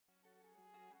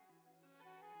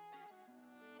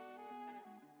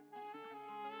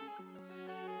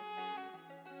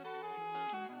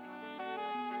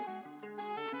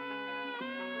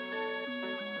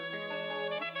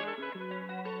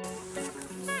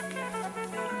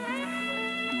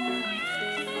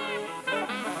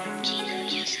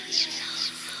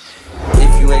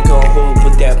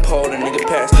that pole, the nigga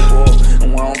passed the ball.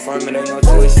 And where I'm from, it ain't no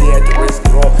choice, he had to risk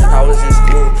it all. I was in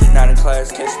school, not in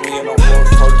class, catch me in no walls,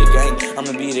 told the gang,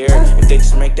 I'ma be there if they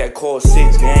just make that call. 6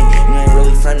 gang, you ain't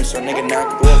really friendly, so nigga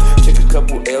knock it off. Took a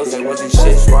couple L's, they wasn't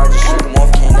shit, so I just shook them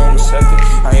off. Can't name a sucker,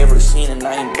 I ain't ever seen and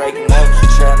I ain't breaking off.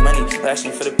 Trap money,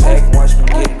 lashing for the pack, watch me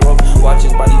get it off. Watch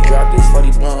his body drop, this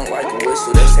funny blowing like a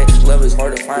whistle. They say love is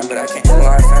hard to find, but I can't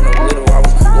lie, I found a little. I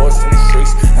was lost in the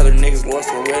streets, other niggas lost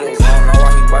for riddles. I don't know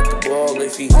why he bought the ball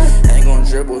if he ain't gon'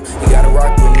 dribble. He gotta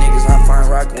rock with niggas, I'm fine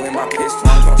rockin' with my pistol.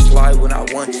 I'm gon' slide when I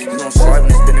want, he gon' slide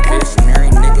when it's beneficial. Every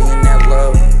nigga in that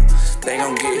love, they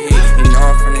gon' get hit. You know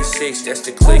I'm from the 6, that's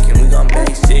the click, and we gon'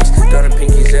 bang 6. Throw the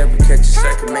pinkies up and catch a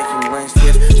second, make him blame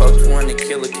switch. Fuck the one to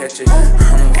kill it, catch it,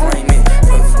 I'ma flame it.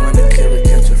 Fuck the one to kill it,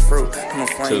 catch a fruit, I'ma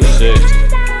flame it.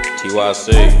 2-6,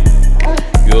 TYC.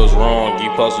 You was wrong, you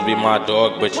supposed to be my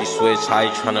dog, but you switched. How you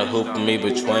tryna hoop with me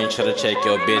between? Tryna check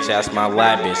your bitch, ask my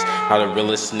lavish. How the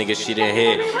realest nigga she done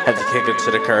hit. Had to kick her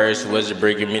to the curb, she wasn't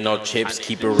bringing me no chips.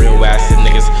 Keep it real, ass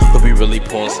niggas who be really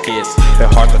pulling skits.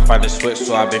 Been hard to find a switch,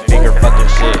 so I been finger fucking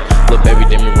shit. Look, baby,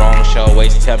 did me wrong, she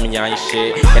always tell me I ain't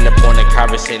shit. End up on the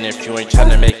conversation if you ain't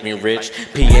tryna make me rich.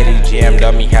 P80 jammed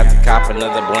on me, had to cop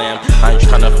another blam. I ain't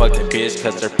tryna fuck the bitch,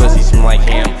 cause her pussy smell like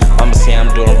ham. I'ma say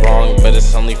I'm doing wrong, but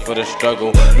it's only for the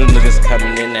struggle. New niggas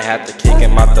coming in and have to kick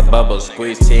him out the bubble.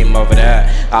 Squeeze team over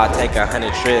that, I'll take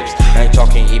 100 trips. I ain't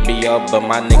talking EBO, but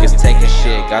my niggas taking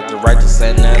shit. Got the right to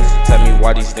say nothing, so tell me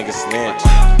why these niggas snitch.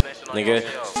 Nigga,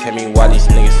 tell me why these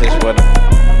niggas snitch. What?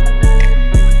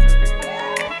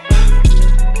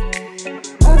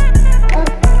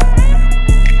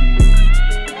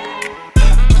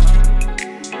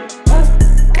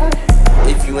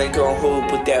 You ain't gon'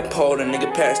 hoop with that pole, the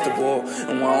nigga passed the ball.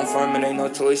 And where I'm from, it ain't no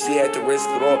choice, he had to risk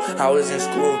it all. I was in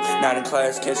school, not in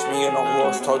class, catch me in no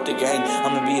walls, told the gang,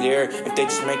 I'ma be there if they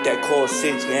just make that call.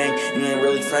 6 gang, you ain't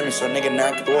really friendly, so nigga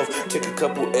knock it off. Took a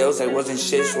couple L's, they wasn't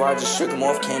shit, so I just shook them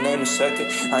off. Can't name a sucker,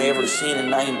 I ain't ever seen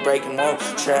and I ain't breaking off.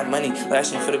 Trap money,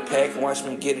 lashing for the pack, and watch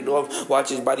me get it off. Watch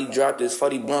his body drop, this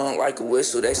funny blowing like a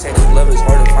whistle. They say love is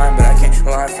hard to find, but I can't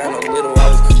lie, I found a little. I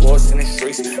was lost in the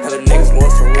streets, other niggas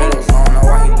lost for riddles. I don't know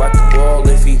why he bought the ball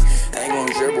if he ain't gon'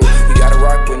 dribble. He gotta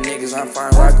rock with niggas, I'm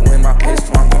fine rockin' with my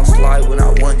pistol. I'm gon' slide when I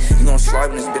want, he gon' slide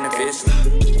when it's beneficial.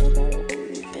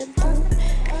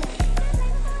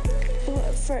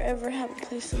 Will forever have a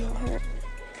place in my heart.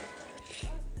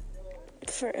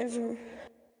 Forever.